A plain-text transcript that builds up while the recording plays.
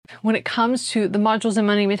when it comes to the modules in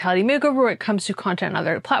Money Mentality Makeover, when it comes to content on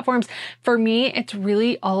other platforms, for me, it's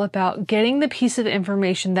really all about getting the piece of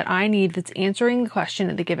information that I need that's answering the question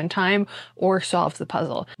at the given time or solves the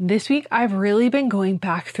puzzle. This week, I've really been going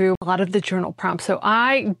back through a lot of the journal prompts. So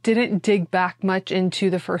I didn't dig back much into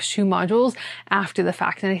the first two modules after the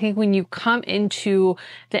fact. And I think when you come into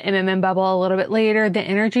the MMM bubble a little bit later, the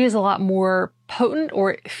energy is a lot more potent,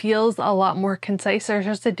 or it feels a lot more concise. There's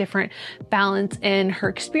just a different balance in her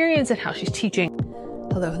experience and how she's teaching.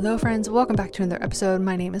 Hello friends, welcome back to another episode.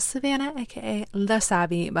 My name is Savannah, aka The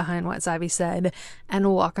Savvy behind what Savvy said,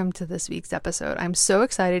 and welcome to this week's episode. I'm so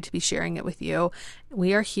excited to be sharing it with you.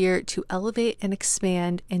 We are here to elevate and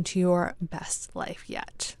expand into your best life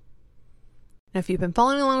yet. Now, if you've been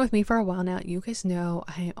following along with me for a while now, you guys know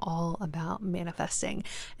I am all about manifesting,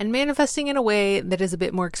 and manifesting in a way that is a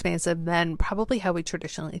bit more expansive than probably how we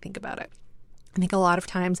traditionally think about it. I think a lot of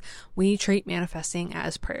times we treat manifesting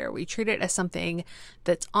as prayer. We treat it as something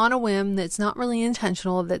that's on a whim, that's not really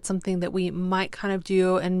intentional, that's something that we might kind of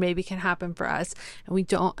do and maybe can happen for us. And we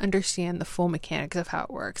don't understand the full mechanics of how it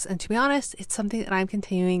works. And to be honest, it's something that I'm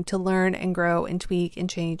continuing to learn and grow and tweak and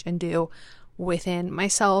change and do within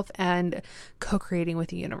myself and co-creating with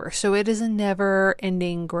the universe. So it is a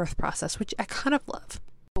never-ending growth process, which I kind of love.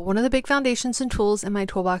 One of the big foundations and tools in my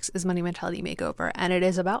toolbox is Money Mentality Makeover, and it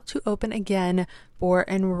is about to open again for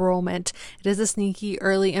enrollment. It is a sneaky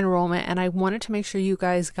early enrollment, and I wanted to make sure you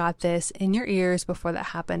guys got this in your ears before that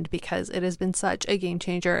happened, because it has been such a game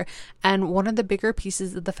changer and one of the bigger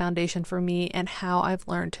pieces of the foundation for me and how I've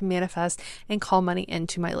learned to manifest and call money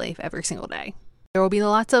into my life every single day. There will be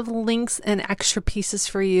lots of links and extra pieces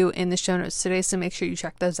for you in the show notes today, so make sure you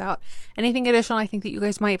check those out. Anything additional I think that you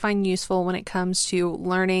guys might find useful when it comes to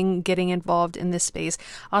learning, getting involved in this space.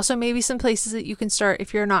 Also, maybe some places that you can start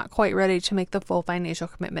if you're not quite ready to make the full financial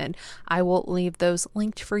commitment. I will leave those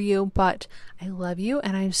linked for you, but I love you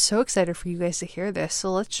and I'm so excited for you guys to hear this.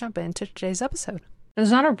 So let's jump into today's episode.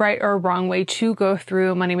 There's not a right or a wrong way to go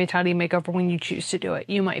through Money Mentality Makeover when you choose to do it.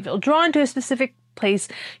 You might feel drawn to a specific place.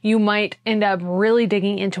 You might end up really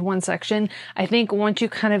digging into one section. I think once you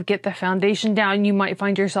kind of get the foundation down, you might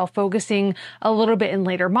find yourself focusing a little bit in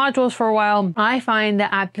later modules for a while. I find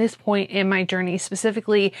that at this point in my journey,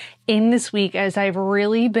 specifically in this week, as I've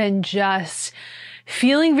really been just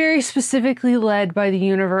feeling very specifically led by the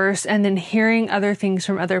universe and then hearing other things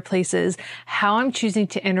from other places, how I'm choosing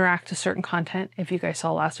to interact with certain content. If you guys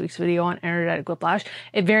saw last week's video on energetic whiplash,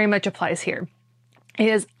 it very much applies here.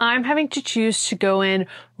 Is I'm having to choose to go in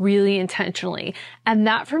really intentionally. And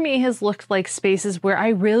that for me has looked like spaces where I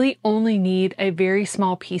really only need a very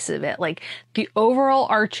small piece of it. Like the overall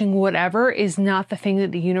arching whatever is not the thing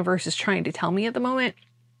that the universe is trying to tell me at the moment.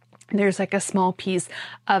 There's like a small piece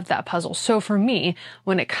of that puzzle. So for me,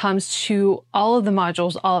 when it comes to all of the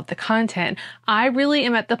modules, all of the content, I really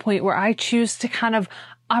am at the point where I choose to kind of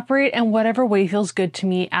operate in whatever way feels good to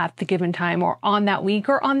me at the given time or on that week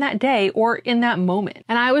or on that day or in that moment.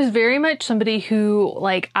 And I was very much somebody who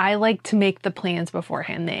I like to make the plans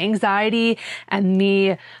beforehand. The anxiety and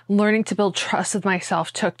me learning to build trust with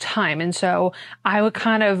myself took time. And so I would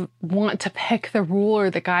kind of want to pick the rule or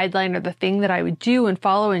the guideline or the thing that I would do and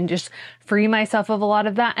follow and just free myself of a lot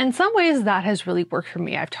of that. In some ways that has really worked for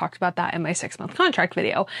me. I've talked about that in my 6-month contract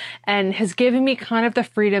video and has given me kind of the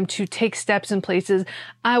freedom to take steps in places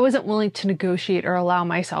I wasn't willing to negotiate or allow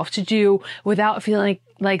myself to do without feeling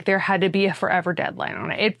like there had to be a forever deadline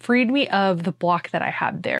on it. It freed me of the block that I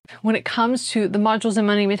had there. When it comes to the modules in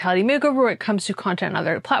Money Mentality Makeover, when it comes to content on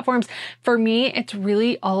other platforms, for me, it's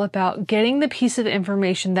really all about getting the piece of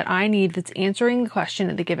information that I need that's answering the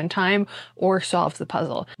question at the given time or solves the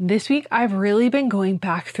puzzle. This week, I've really been going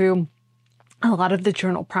back through a lot of the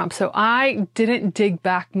journal prompts. So I didn't dig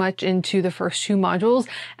back much into the first two modules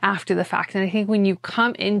after the fact. And I think when you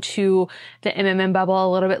come into the MMM bubble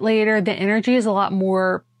a little bit later, the energy is a lot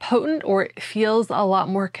more potent, or it feels a lot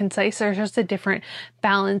more concise. There's just a different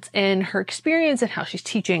balance in her experience and how she's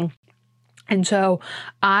teaching. And so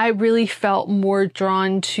I really felt more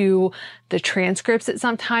drawn to the transcripts that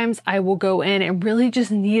sometimes I will go in and really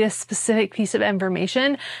just need a specific piece of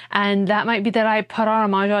information. And that might be that I put on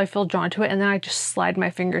a module, I feel drawn to it, and then I just slide my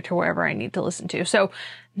finger to wherever I need to listen to. So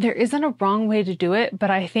there isn't a wrong way to do it, but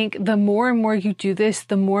I think the more and more you do this,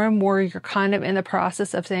 the more and more you're kind of in the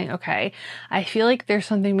process of saying, okay, I feel like there's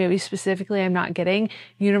something maybe specifically I'm not getting.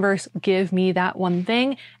 Universe, give me that one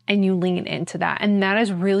thing, and you lean into that. And that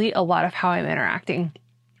is really a lot of how I'm interacting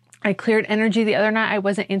I cleared energy the other night I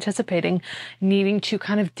wasn't anticipating needing to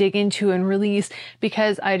kind of dig into and release,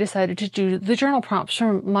 because I decided to do the journal prompts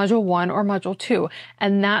from module 1 or module 2.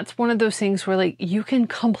 And that's one of those things where like you can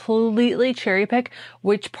completely cherry pick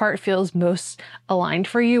which part feels most aligned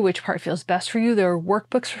for you, which part feels best for you. There are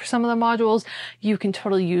workbooks for some of the modules. You can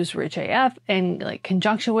totally use Rich AF and like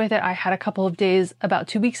conjunction with it. I had a couple of days about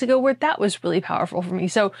 2 weeks ago where that was really powerful for me.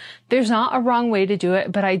 So there's not a wrong way to do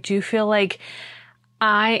it, but I do feel like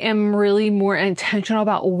I am really more intentional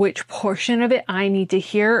about which portion of it I need to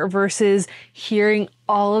hear versus hearing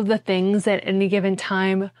all of the things at any given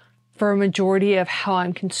time for a majority of how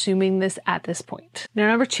I'm consuming this at this point. Now,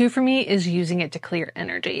 number 2 for me is using it to clear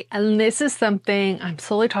energy. And this is something I'm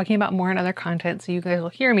slowly talking about more in other content, so you guys will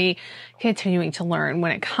hear me continuing to learn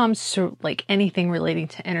when it comes to like anything relating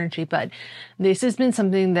to energy. But this has been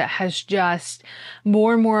something that has just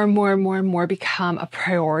more and more become a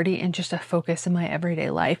priority and just a focus in my everyday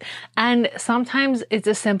life. And sometimes it's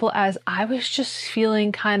as simple as I was just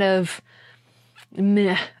feeling kind of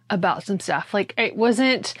meh about some stuff. Like it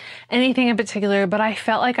wasn't anything in particular, but I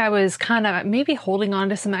felt like I was kind of maybe holding on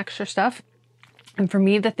to some extra stuff. And for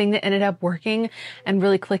me, the thing that ended up working and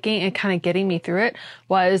really clicking and kind of getting me through it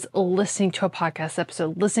was listening to a podcast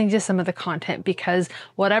episode, listening to some of the content, because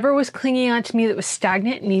whatever was clinging onto me that was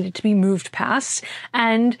stagnant needed to be moved past.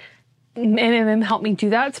 And MMM helped me do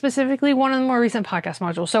that, specifically one of the more recent podcast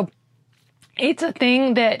modules. So it's a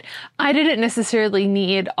thing that I didn't necessarily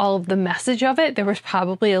need all of the message of it. There was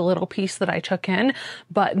probably a little piece that I took in,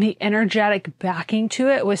 but the energetic backing to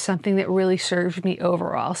it was something that really served me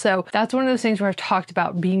overall. So that's one of those things where I've talked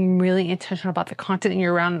about being really intentional about the content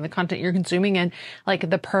you're around and the content you're consuming and like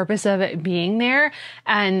the purpose of it being there.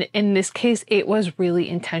 And in this case, it was really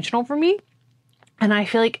intentional for me. And I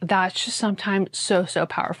feel like that's just sometimes so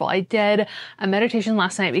powerful. I did a meditation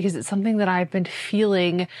last night because it's something that I've been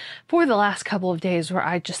feeling for the last couple of days, where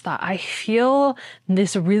I just thought I feel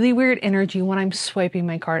this really weird energy when I'm swiping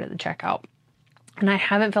my card at the checkout. And I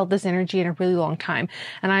haven't felt this energy in a really long time.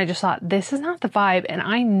 And I just thought, this is not the vibe. And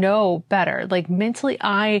I know better. Like mentally,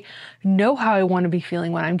 I know how I want to be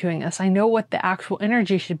feeling when I'm doing this. I know what the actual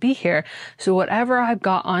energy should be here. So whatever I've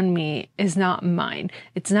got on me is not mine.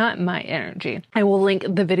 It's not my energy. I will link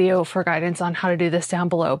the video for guidance on how to do this down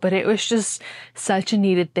below. But it was just such a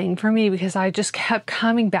needed thing for me, because I just kept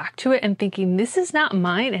coming back to it and thinking, this is not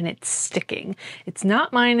mine, and it's sticking. It's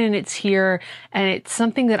not mine, and it's here. And it's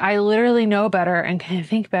something that I literally know better and can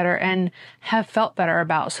think better and have felt better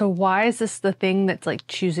about. So why is this the thing that's like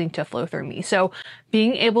choosing to flow through me? So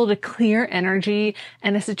being able to clear energy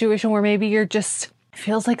in a situation where maybe you're just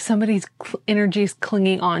feels like somebody's energy is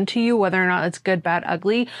clinging on to you, whether or not it's good, bad,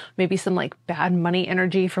 ugly, maybe some like bad money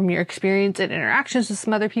energy from your experience and interactions with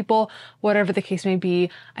some other people, whatever the case may be.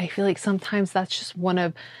 I feel like sometimes that's just one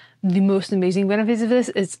of the most amazing benefits of this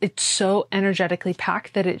is it's so energetically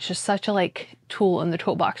packed that it's just such a like tool in the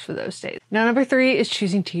toolbox for those days. Now, number 3 is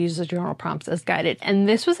choosing to use the journal prompts as guided. And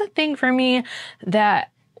this was a thing for me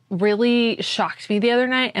that really shocked me the other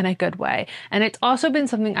night in a good way. And it's also been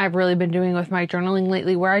something I've really been doing with my journaling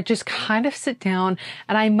lately, where I just kind of sit down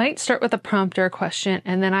and I might start with a prompt or a question,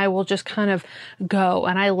 and then I will just kind of go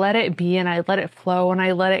and I let it be and I let it flow and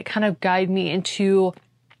I let it kind of guide me into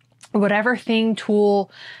whatever thing, tool,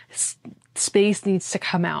 space needs to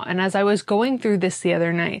come out. And as I was going through this the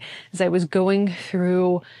other night, as I was going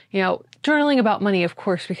through, journaling about money, of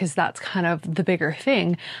course, because that's kind of the bigger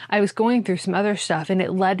thing, I was going through some other stuff, and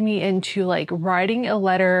it led me into like writing a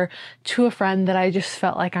letter to a friend that I just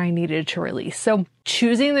felt like I needed to release. So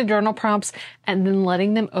choosing the journal prompts and then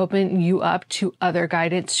letting them open you up to other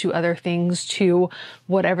guidance, to other things, to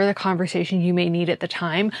whatever the conversation you may need at the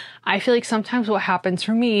time. I feel like sometimes what happens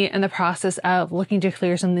for me in the process of looking to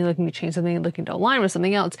clear something, looking to change something, looking to align with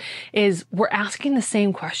something else is we're asking the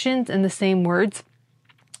same questions and the same words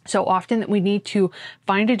so often that we need to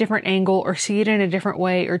find a different angle or see it in a different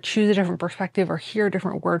way or choose a different perspective or hear a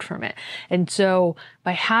different word from it. And so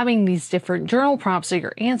by having these different journal prompts that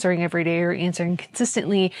you're answering every day or answering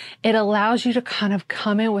consistently, it allows you to kind of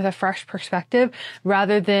come in with a fresh perspective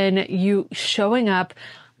rather than you showing up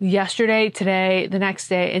yesterday, today, the next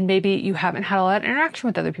day, and maybe you haven't had a lot of interaction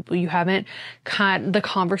with other people. You haven't had the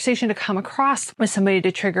conversation to come across with somebody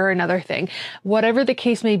to trigger another thing. Whatever the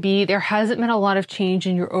case may be, there hasn't been a lot of change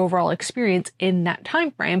in your overall experience in that time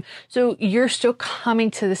frame. So you're still coming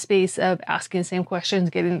to the space of asking the same questions,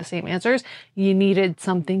 getting the same answers. You needed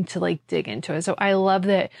something to like dig into it. So I love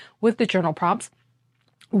that with the journal prompts,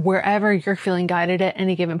 wherever you're feeling guided at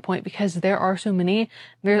any given point, because there are so many.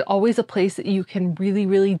 There's always a place that you can really,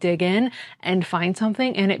 really dig in and find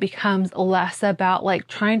something, and it becomes less about like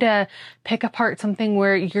trying to pick apart something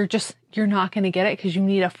where you're not going to get it because you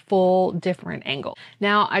need a full different angle.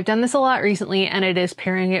 Now, I've done this a lot recently, and it is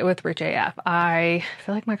pairing it with Rich AF. I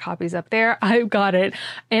feel like my copy's up there. I've got it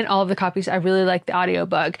in all of the copies. I really like the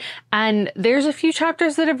audiobook, and there's a few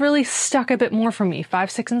chapters that have really stuck a bit more for me.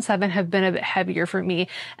 5, 6, and 7 have been a bit heavier for me.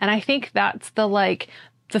 And I think that's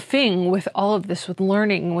the thing with all of this, with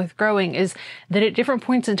learning, with growing, is that at different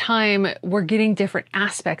points in time, we're getting different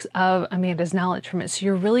aspects of Amanda's knowledge from it. So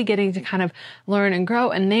you're really getting to kind of learn and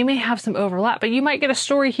grow, and they may have some overlap, but you might get a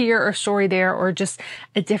story here or a story there, or just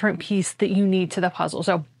a different piece that you need to the puzzle.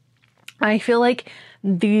 So I feel like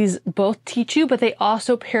these both teach you, but they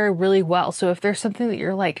also pair really well. So if there's something that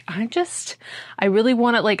you're like, I really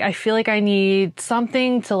want to, like, I feel like I need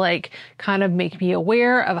something to like kind of make me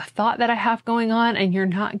aware of a thought that I have going on, and you're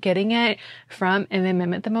not getting it from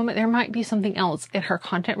MMM at the moment, there might be something else in her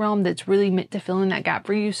content realm that's really meant to fill in that gap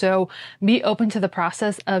for you. So be open to the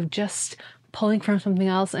process of just pulling from something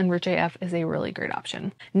else, and Rich AF is a really great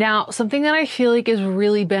option. Now, something that I feel like has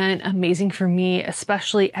really been amazing for me,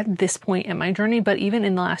 especially at this point in my journey, but even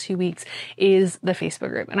in the last few weeks, is the Facebook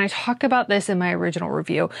group. And I talked about this in my original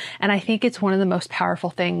review, and I think it's one of the most powerful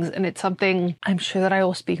things, and it's something I'm sure that I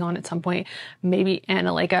will speak on at some point, maybe in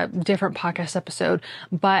a different podcast episode.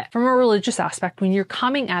 But from a religious aspect, when you're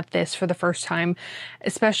coming at this for the first time,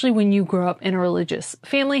 especially when you grow up in a religious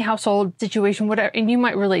family, household, situation, whatever, and you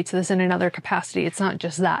might relate to this in another capacity. It's not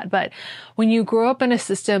just that, but when you grow up in a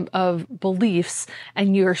system of beliefs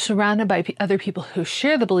and you're surrounded by other people who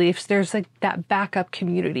share the beliefs, there's like that backup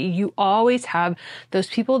community. You always have those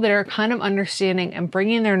people that are kind of understanding and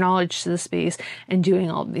bringing their knowledge to the space and doing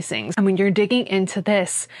all of these things. And when you're digging into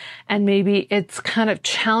this, and maybe it's kind of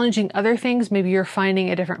challenging other things, maybe you're finding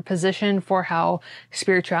a different position for how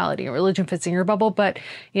spirituality and religion fits in your bubble, but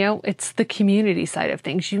it's the community side of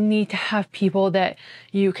things. You need to have people that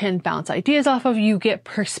you can bounce ideas off of, you get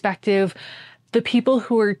perspective. The people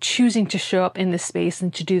who are choosing to show up in this space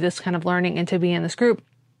and to do this kind of learning and to be in this group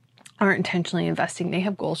aren't intentionally investing. They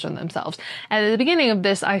have goals for themselves. At the beginning of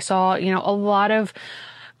this, I saw, a lot of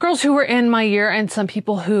girls who were in my year, and some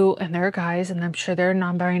people who, and they're guys, and I'm sure they're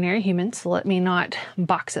non-binary humans, so let me not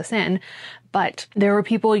box us in. But there were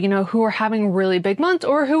people, who were having really big months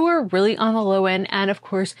or who were really on the low end. And of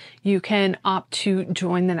course, you can opt to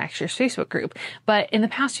join the next year's Facebook group. But in the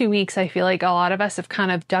past few weeks, I feel like a lot of us have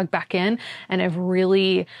kind of dug back in and have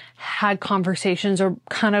really had conversations or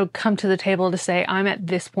kind of come to the table to say, I'm at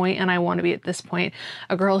this point and I want to be at this point.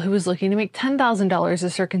 A girl who was looking to make $10,000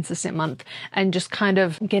 as her consistent month and just kind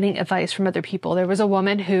of getting advice from other people. There was a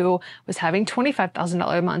woman who was having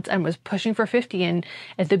 $25,000 months and was pushing for 50. And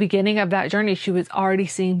at the beginning of that journey, she was already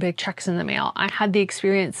seeing big checks in the mail. I had the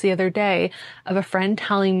experience the other day of a friend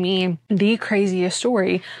telling me the craziest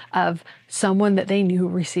story of someone that they knew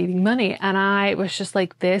receiving money. And I was just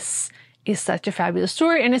like, this is such a fabulous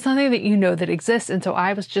story. And it's something that that exists. And so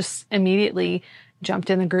I was just immediately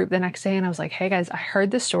jumped in the group the next day and I was like, hey guys, I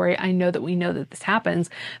heard this story. I know that we know that this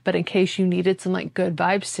happens, but in case you needed some good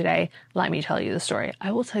vibes today, let me tell you the story.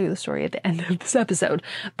 I will tell you the story at the end of this episode.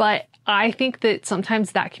 But I think that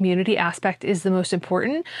sometimes that community aspect is the most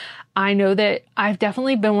important. I know that I've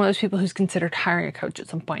definitely been one of those people who's considered hiring a coach at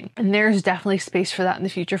some point. And there's definitely space for that in the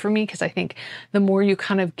future for me, because I think the more you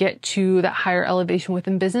kind of get to that higher elevation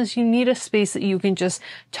within business, you need a space that you can just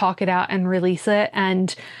talk it out and release it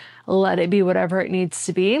and let it be whatever it needs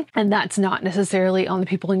to be. And that's not necessarily on the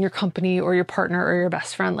people in your company or your partner or your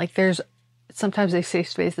best friend. Sometimes these safe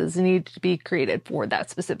spaces need to be created for that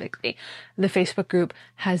specifically. The Facebook group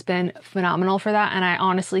has been phenomenal for that. And I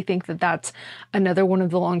honestly think that that's another one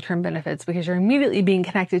of the long-term benefits, because you're immediately being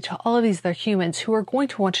connected to all of these other humans who are going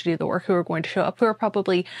to want to do the work, who are going to show up, who are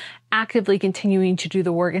probably actively continuing to do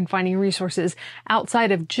the work and finding resources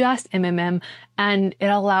outside of just MMM. And it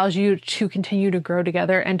allows you to continue to grow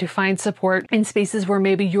together and to find support in spaces where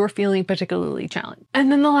maybe you're feeling particularly challenged.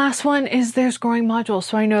 And then the last one is there's growing modules.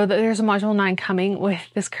 So I know that there's a module 9 coming with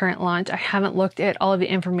this current launch. I haven't looked at all of the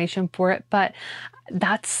information for it, but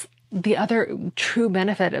that's the other true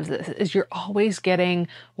benefit of this, is you're always getting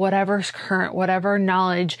whatever's current, whatever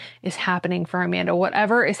knowledge is happening for Amanda,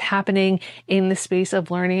 whatever is happening in the space of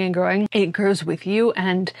learning and growing, it grows with you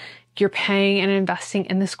and you're paying and investing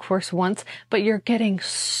in this course once, but you're getting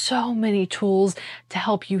so many tools to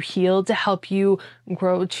help you heal, to help you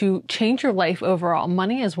grow, to change your life overall.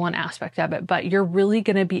 Money is one aspect of it, but you're really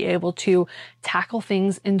going to be able to tackle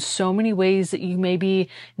things in so many ways that you maybe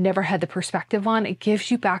never had the perspective on. It gives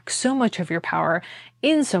you back so much of your power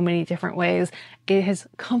in so many different ways. It has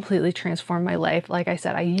completely transformed my life. Like I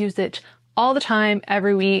said, I use it all the time,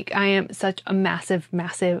 every week. I am such a massive,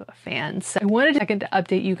 massive fan. So I wanted to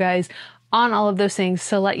update you guys on all of those things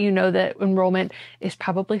to let you know that enrollment is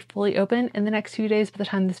probably fully open in the next few days by the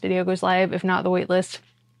time this video goes live. If not, the wait list,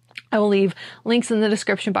 I will leave links in the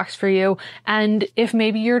description box for you. And if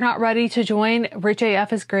maybe you're not ready to join, Rich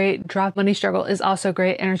AF is great. Drop Money Struggle is also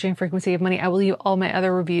great. Energy and Frequency of Money. I will leave all my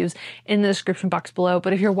other reviews in the description box below.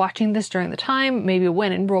 But if you're watching this during the time, maybe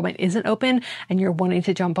when enrollment isn't open and you're wanting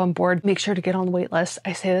to jump on board, make sure to get on the wait list.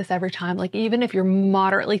 I say this every time, like even if you're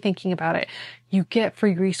moderately thinking about it, you get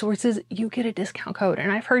free resources, you get a discount code. And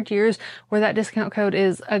I've heard years where that discount code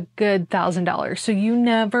is a good $1,000. So you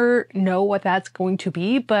never know what that's going to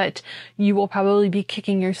be, but you will probably be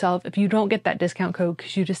kicking yourself if you don't get that discount code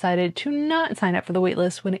because you decided to not sign up for the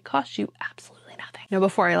waitlist when it costs you absolutely nothing. Now,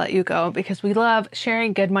 before I let you go, because we love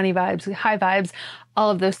sharing good money vibes, high vibes,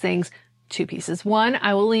 all of those things, two pieces. One,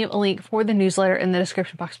 I will leave a link for the newsletter in the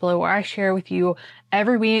description box below where I share with you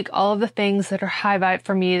every week all of the things that are high vibe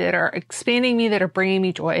for me, that are expanding me, that are bringing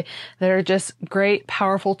me joy, that are just great,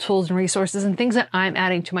 powerful tools and resources and things that I'm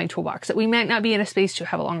adding to my toolbox that we might not be in a space to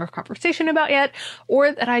have a longer conversation about yet, or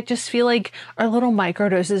that I just feel like are little micro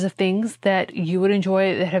doses of things that you would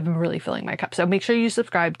enjoy that have been really filling my cup. So make sure you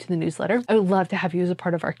subscribe to the newsletter. I would love to have you as a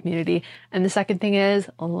part of our community. And the second thing is,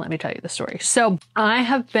 let me tell you the story. So I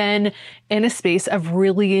have been in a space of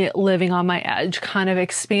really living on my edge, kind of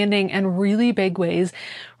expanding in really big ways,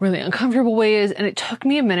 really uncomfortable ways. And it took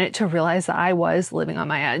me a minute to realize that I was living on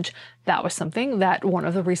my edge. That was something that one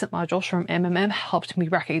of the recent modules from MMM helped me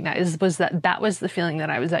recognize, was that was the feeling that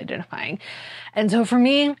I was identifying. And so for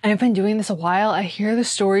me, I've been doing this a while. I hear the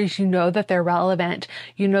stories, you know that they're relevant,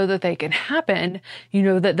 you know that they can happen, you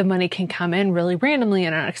know that the money can come in really randomly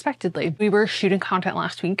and unexpectedly. We were shooting content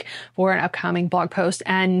last week for an upcoming blog post,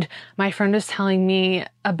 and my friend was telling me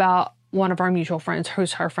about one of our mutual friends,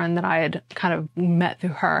 who's her friend that I had kind of met through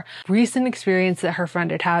her, recent experience that her friend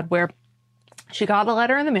had had where she got a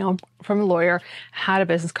letter in the mail from a lawyer, had a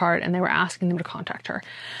business card, and they were asking them to contact her.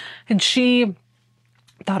 And she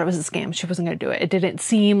thought it was a scam. She wasn't going to do it. It didn't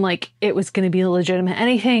seem like it was going to be legitimate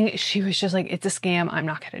anything. She was just like, it's a scam. I'm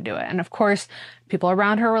not going to do it. And of course, people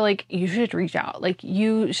around her were like, you should reach out. Like,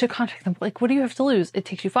 you should contact them. Like, what do you have to lose? It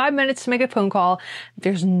takes you 5 minutes to make a phone call.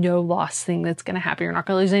 There's no lost thing that's going to happen. You're not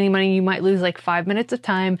going to lose any money. You might lose like 5 minutes of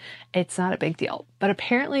time. It's not a big deal. But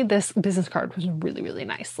apparently this business card was really, really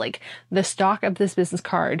nice. Like, the stock of this business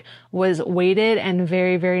card was weighted and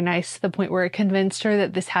very, very nice to the point where it convinced her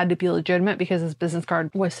that this had to be legitimate because this business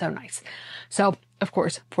card was so nice. So of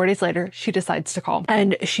course, 4 days later, she decides to call,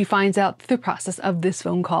 and she finds out through the process of this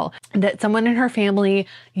phone call that someone in her family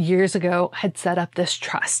years ago had set up this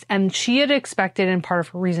trust. And she had expected, and part of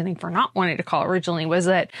her reasoning for not wanting to call originally was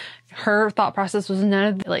that her thought process was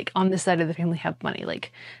none of, like, on this side of the family have money.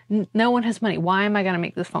 Like, no one has money. Why am I going to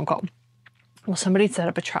make this phone call? Well, somebody set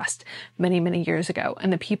up a trust many, many years ago,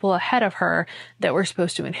 and the people ahead of her that were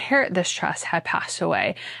supposed to inherit this trust had passed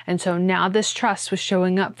away. And so now this trust was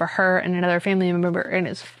showing up for her and another family member, and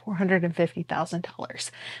it's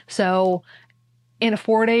 $450,000. So in a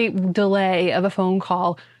 4-day delay of a phone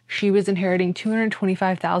call, she was inheriting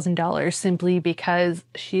 $225,000 simply because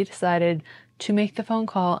she decided to make the phone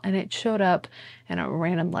call, and it showed up in a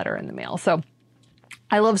random letter in the mail. So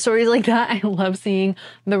I love stories like that. I love seeing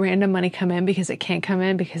the random money come in because it can't come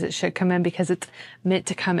in, because it should come in, because it's meant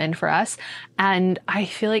to come in for us. And I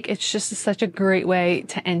feel like it's just such a great way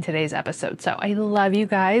to end today's episode. So I love you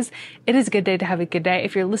guys. It is a good day to have a good day.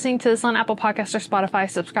 If you're listening to this on Apple Podcasts or Spotify,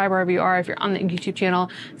 subscribe wherever you are. If you're on the YouTube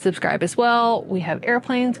channel, subscribe as well. We have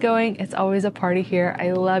airplanes going. It's always a party here.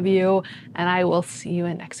 I love you, and I will see you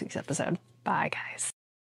in next week's episode. Bye, guys.